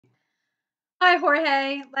Hi,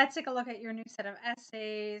 Jorge. Let's take a look at your new set of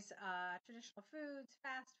essays, traditional foods,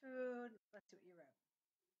 fast food. Let's see what you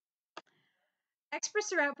wrote. Experts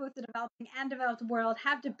throughout both the developing and developed world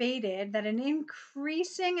have debated that an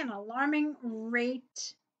increasing and alarming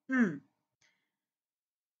rate. Okay,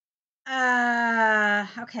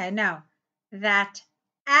 no. That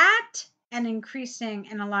at an increasing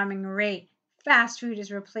and alarming rate, fast food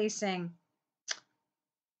is replacing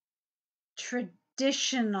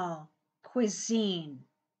traditional cuisine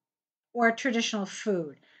or traditional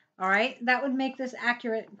food. All right, that would make this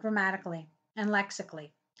accurate grammatically and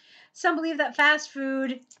lexically. Some believe that fast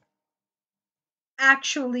food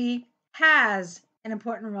actually has an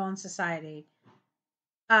important role in society.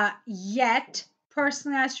 Yet,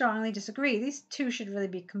 personally, I strongly disagree. These two should really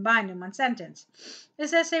be combined in one sentence.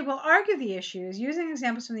 This essay will argue the issues using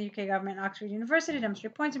examples from the UK government and Oxford University to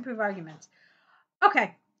demonstrate points and prove arguments.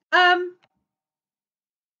 Okay.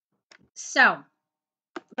 So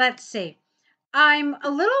let's see. I'm a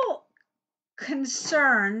little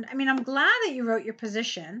concerned. I mean, I'm glad that you wrote your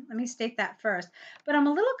position. Let me state that first. But I'm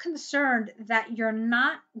a little concerned that you're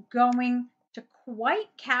not going to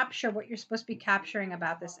quite capture what you're supposed to be capturing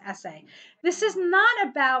about this essay. This is not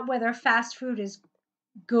about whether fast food is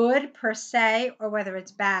good per se or whether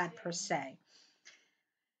it's bad per se.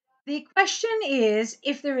 The question is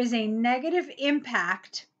if there is a negative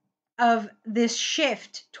impact of this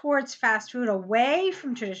shift towards fast food away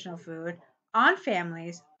from traditional food on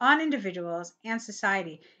families, on individuals, and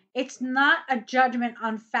society. It's not a judgment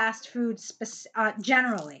on fast food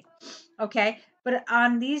generally, okay? But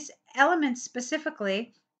on these elements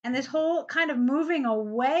specifically, and this whole kind of moving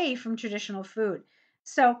away from traditional food.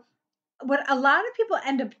 So, what a lot of people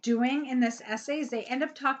end up doing in this essay is they end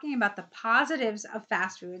up talking about the positives of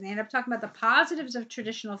fast food, and they end up talking about the positives of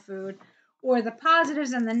traditional food, or the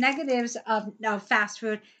positives and the negatives of fast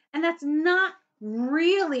food, and that's not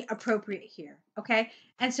really appropriate here, okay?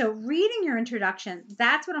 And so reading your introduction,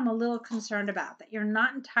 that's what I'm a little concerned about, that you're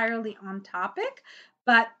not entirely on topic,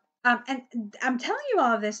 but and I'm telling you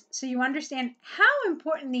all of this so you understand how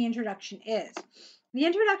important the introduction is. The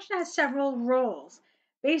introduction has several roles.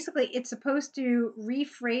 Basically, it's supposed to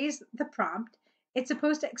rephrase the prompt. It's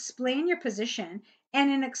supposed to explain your position. And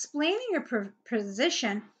in explaining your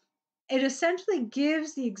position, it essentially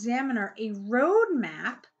gives the examiner a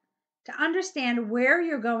roadmap to understand where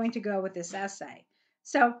you're going to go with this essay.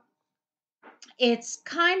 So it's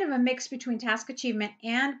kind of a mix between task achievement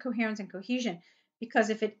and coherence and cohesion. Because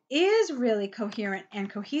if it is really coherent and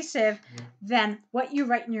cohesive, then what you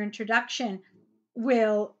write in your introduction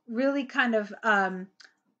will really kind of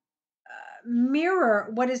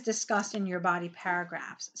mirror what is discussed in your body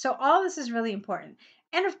paragraphs. So all this is really important.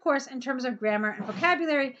 And of course, in terms of grammar and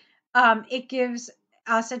vocabulary, it gives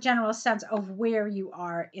us a general sense of where you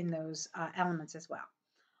are in those elements as well.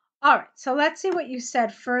 All right, so let's see what you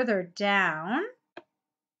said further down.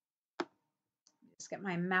 Just get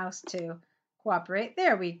my mouse to cooperate.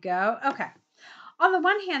 There we go. Okay. On the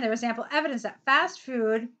one hand, there is ample evidence that fast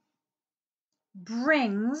food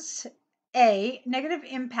brings a negative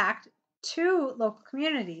impact to local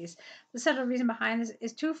communities. The central reason behind this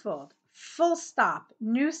is twofold. Full stop,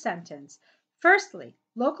 new sentence. Firstly,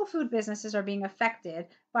 local food businesses are being affected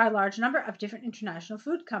by a large number of different international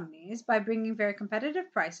food companies by bringing very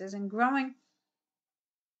competitive prices and growing.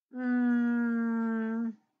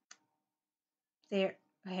 There,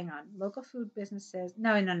 hang on. Local food businesses.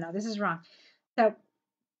 No, this is wrong. So,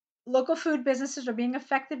 local food businesses are being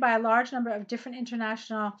affected by a large number of different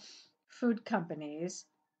international food companies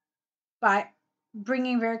by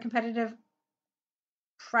bringing very competitive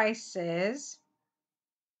prices.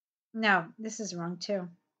 No, this is wrong too.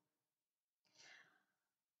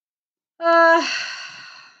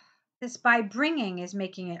 This by bringing is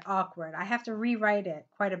making it awkward. I have to rewrite it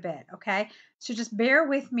quite a bit, okay? So just bear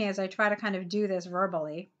with me as I try to kind of do this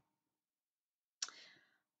verbally.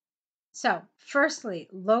 So, firstly,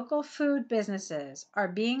 local food businesses are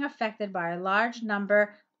being affected by a large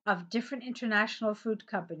number of different international food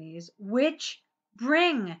companies, which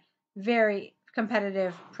bring very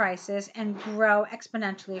competitive prices and grow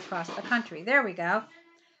exponentially across the country. There we go.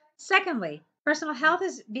 Secondly, personal health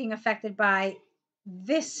is being affected by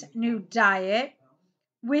this new diet,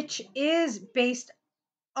 which is based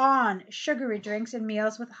on sugary drinks and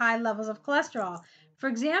meals with high levels of cholesterol. For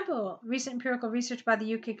example, recent empirical research by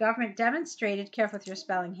the UK government demonstrated, careful with your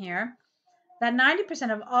spelling here, that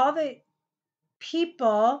 90% of all the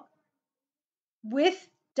people with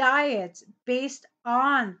diets based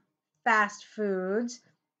on fast foods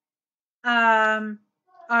are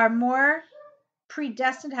more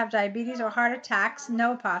predestined to have diabetes or heart attacks,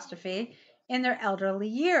 no apostrophe, in their elderly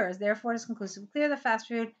years. Therefore, it is conclusively clear that fast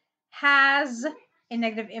food has a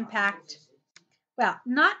negative impact. Well,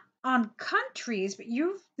 not on countries, but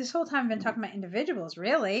you've this whole time been talking about individuals,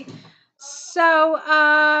 really. So,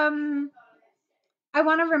 I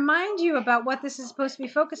want to remind you about what this is supposed to be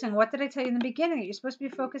focusing. What did I tell you in the beginning? You're supposed to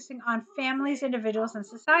be focusing on families, individuals, and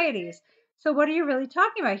societies. So what are you really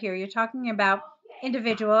talking about here? You're talking about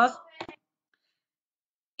individuals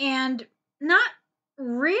and not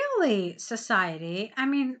really society. I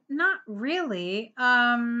mean, not really.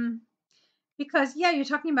 Because yeah, you're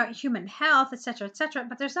talking about human health, et cetera,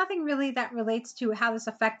 but there's nothing really that relates to how this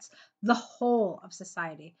affects the whole of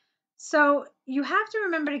society. So you have to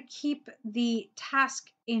remember to keep the task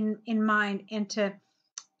in mind and to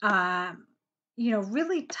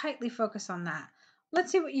really tightly focus on that.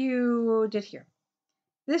 Let's see what you did here.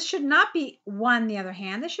 This should not be on the other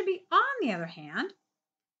hand. This should be on the other hand.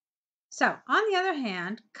 So on the other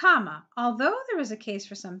hand, comma, although there is a case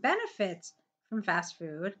for some benefits from fast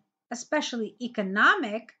food, especially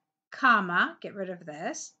economic, comma, get rid of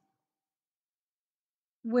this,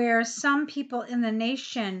 where some people in the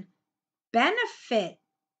nation benefit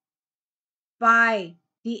by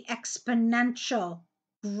the exponential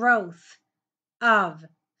growth of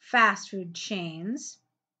fast food chains,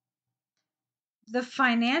 the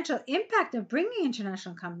financial impact of bringing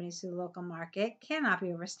international companies to the local market cannot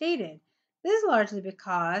be overstated. This is largely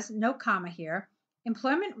because, no comma here,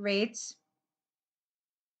 employment rates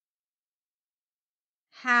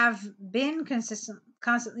have been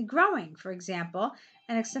constantly growing. For example,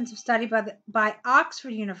 an extensive study by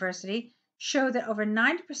Oxford University showed that over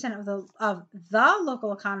 90% of the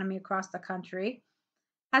local economy across the country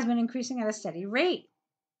has been increasing at a steady rate.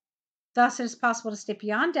 Thus, it is possible to state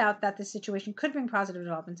beyond doubt that this situation could bring positive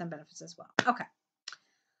developments and benefits as well. Okay.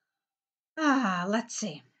 Let's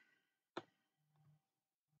see.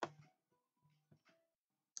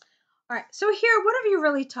 All right, so here, what have you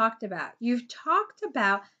really talked about? You've talked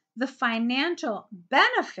about the financial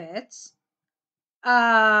benefits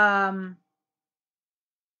of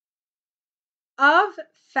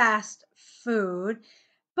fast food,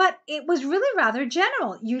 but it was really rather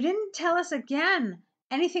general. You didn't tell us again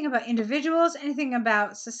anything about individuals, anything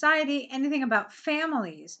about society, anything about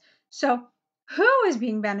families. So who is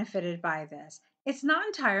being benefited by this? It's not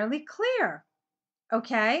entirely clear.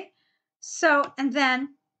 Okay? So, and then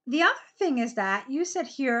the other thing is that you said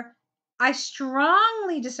here, I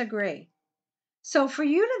strongly disagree. So for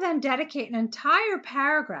you to then dedicate an entire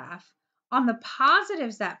paragraph on the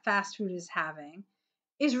positives that fast food is having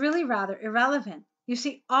is really rather irrelevant. You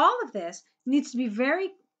see, all of this needs to be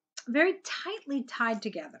very, very tightly tied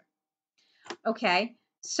together. Okay?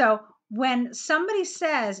 So when somebody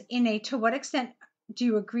says in a to what extent do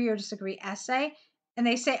you agree or disagree essay, and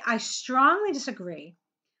they say, I strongly disagree,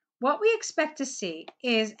 what we expect to see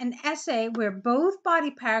is an essay where both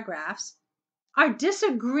body paragraphs are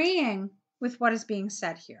disagreeing with what is being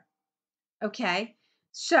said here. Okay?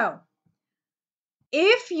 So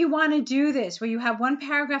if you want to do this, where you have one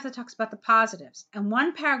paragraph that talks about the positives and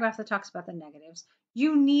one paragraph that talks about the negatives,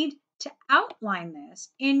 you need to outline this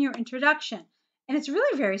in your introduction. And it's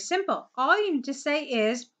really very simple. All you need to say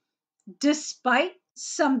is, despite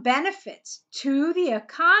some benefits to the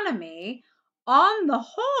economy, on the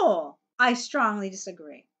whole, I strongly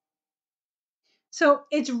disagree. So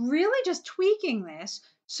it's really just tweaking this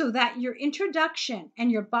so that your introduction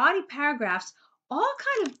and your body paragraphs all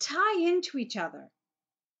kind of tie into each other.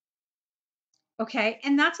 Okay,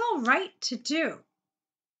 and that's all right to do.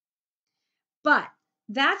 But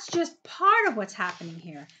that's just part of what's happening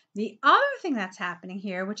here. The other thing that's happening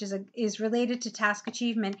here, which is related to task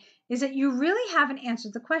achievement, is that you really haven't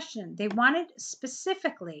answered the question. They wanted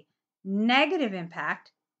specifically negative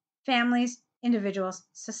impact, families, individuals,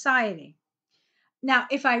 society. Now,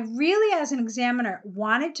 if I really, as an examiner,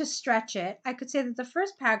 wanted to stretch it, I could say that the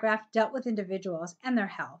first paragraph dealt with individuals and their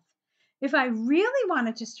health. If I really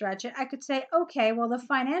wanted to stretch it, I could say, okay, well, the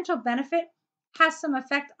financial benefit has some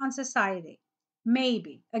effect on society.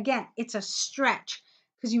 Maybe. Again, it's a stretch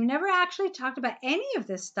because you never actually talked about any of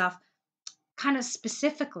this stuff kind of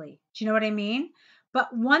specifically. Do you know what I mean?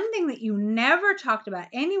 But one thing that you never talked about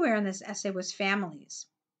anywhere in this essay was families.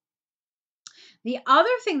 The other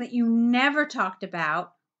thing that you never talked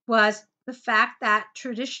about was the fact that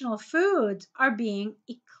traditional foods are being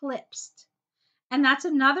eclipsed. And that's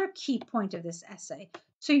another key point of this essay.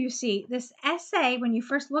 So you see, this essay, when you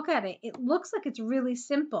first look at it, it looks like it's really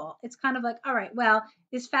simple. It's kind of like, all right, well,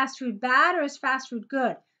 is fast food bad or is fast food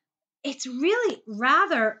good? It's really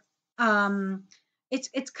rather,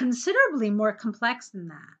 it's considerably more complex than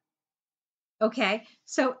that. Okay,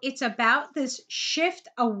 so it's about this shift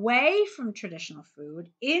away from traditional food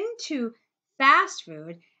into fast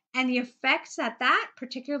food and the effects that that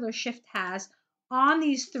particular shift has on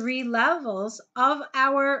these three levels of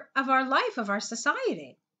our life, of our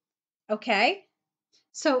society. Okay?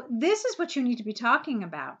 So this is what you need to be talking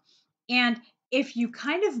about. And if you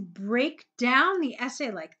kind of break down the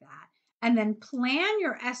essay like that and then plan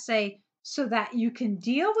your essay so that you can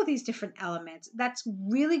deal with these different elements, that's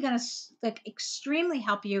really going to like extremely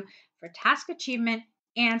help you for task achievement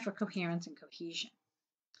and for coherence and cohesion.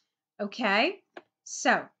 Okay?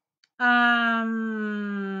 So,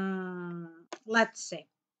 let's see.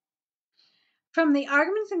 From the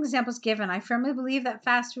arguments and examples given, I firmly believe that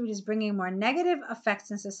fast food is bringing more negative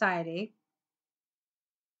effects in society.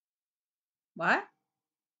 What?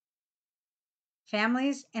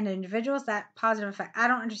 Families and individuals, that positive effect. I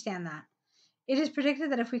don't understand that. It is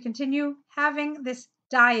predicted that if we continue having this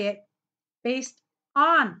diet based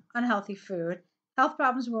on unhealthy food, health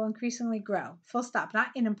problems will increasingly grow. Full stop. Not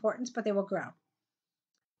in importance, but they will grow.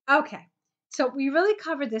 Okay. So we really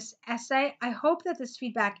covered this essay. I hope that this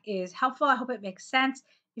feedback is helpful. I hope it makes sense.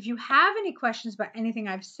 If you have any questions about anything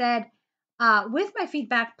I've said with my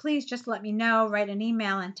feedback, please just let me know. Write an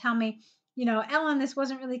email and tell me, Ellen, this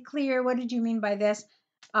wasn't really clear. What did you mean by this?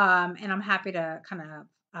 And I'm happy to kind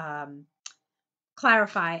of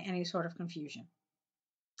clarify any sort of confusion.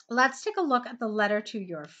 Let's take a look at the letter to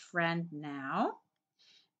your friend now.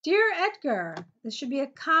 Dear Edgar, this should be a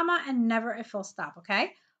comma and never a full stop,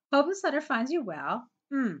 okay? Hope this letter finds you well.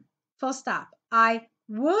 Full stop. I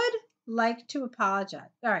would like to apologize.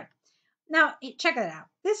 All right. Now, check it out.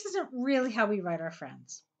 This isn't really how we write our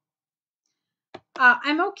friends.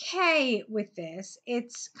 I'm okay with this.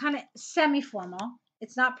 It's kind of semi-formal.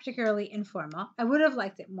 It's not particularly informal. I would have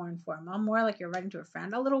liked it more informal, more like you're writing to a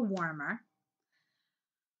friend, a little warmer.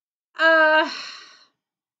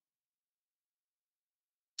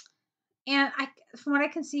 And from what I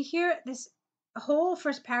can see here, this whole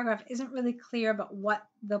first paragraph isn't really clear about what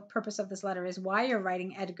the purpose of this letter is, why you're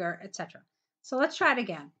writing Edgar, etc. So let's try it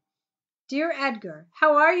again. Dear Edgar,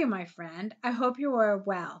 how are you, my friend? I hope you are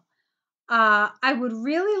well. I would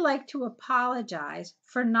really like to apologize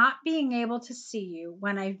for not being able to see you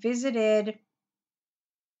when I visited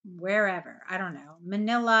wherever, I don't know,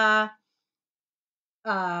 Manila,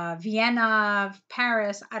 Vienna,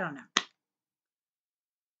 Paris, I don't know.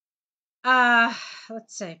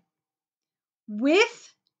 Let's see.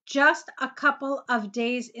 With just a couple of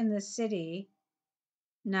days in the city.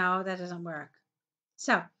 No, that doesn't work.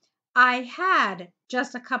 So I had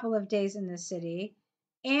just a couple of days in the city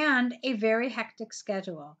and a very hectic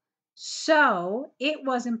schedule. So it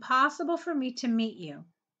was impossible for me to meet you.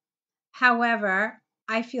 However,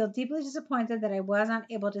 I feel deeply disappointed that I wasn't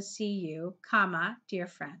able to see you, comma, dear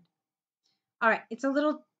friend. All right, it's a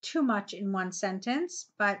little too much in one sentence,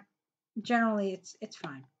 but generally it's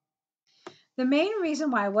fine. The main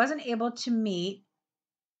reason why I wasn't able to meet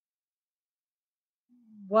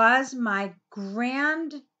was my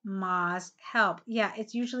grandma's help. Yeah,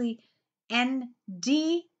 it's usually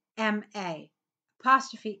NDMA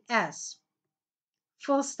apostrophe S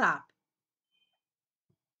full stop.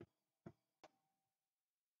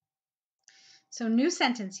 So new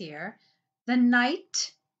sentence here. The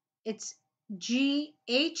night, it's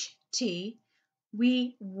GHT.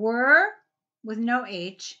 We were, with no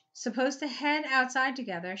H, supposed to head outside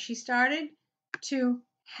together. She started to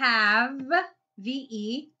have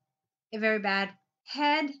VE, a very bad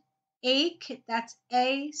headache, that's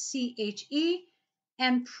ACHE,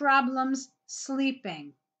 and problems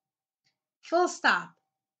sleeping. Full stop.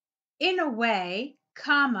 In a way,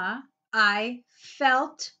 comma, I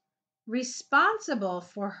felt responsible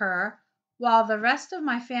for her while the rest of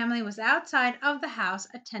my family was outside of the house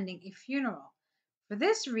attending a funeral. For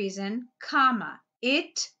this reason, comma,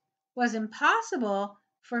 it was impossible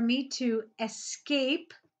for me to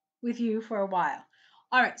escape with you for a while.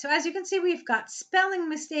 All right, so as you can see, we've got spelling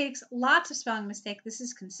mistakes, lots of spelling mistakes. This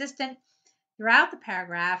is consistent throughout the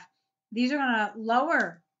paragraph. These are going to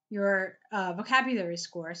lower your vocabulary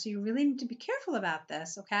score, so you really need to be careful about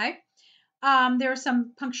this, okay? There are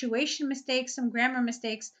some punctuation mistakes, some grammar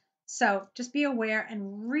mistakes, so just be aware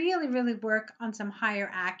and really, really work on some higher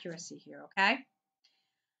accuracy here, okay?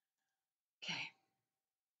 Okay.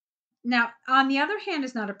 Now, on the other hand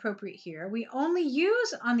is not appropriate here. We only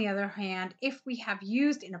use on the other hand if we have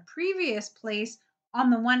used in a previous place on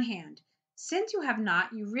the one hand. Since you have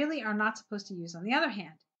not, you really are not supposed to use on the other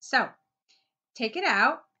hand. So take it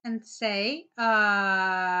out and say,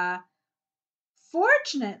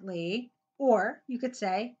 fortunately, or you could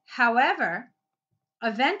say, however,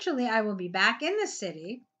 eventually I will be back in the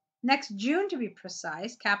city. Next June, to be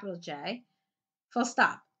precise, capital J, full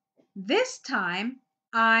stop. This time,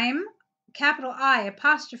 I'm, capital I,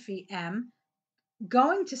 apostrophe M,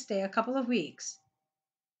 going to stay a couple of weeks.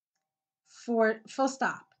 For full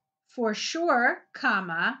stop. For sure,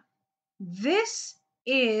 comma, this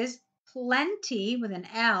is plenty, with an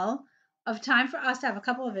L, of time for us to have a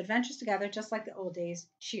couple of adventures together, just like the old days.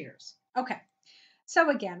 Cheers. Okay. So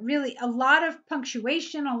again, really a lot of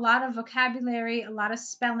punctuation, a lot of vocabulary, a lot of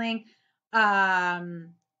spelling,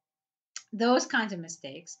 those kinds of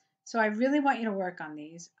mistakes. So I really want you to work on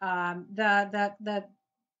these. The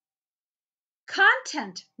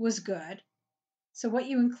content was good. So what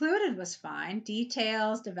you included was fine.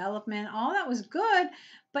 Details, development, all that was good,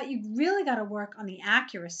 but you really got to work on the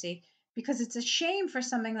accuracy, because it's a shame for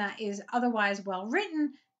something that is otherwise well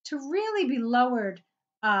written to really be lowered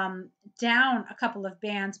down a couple of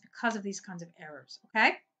bands because of these kinds of errors.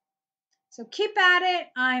 Okay. So keep at it.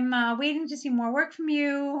 I'm waiting to see more work from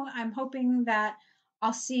you. I'm hoping that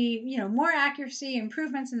I'll see, more accuracy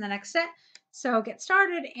improvements in the next set. So get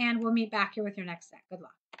started and we'll meet back here with your next set. Good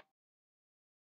luck.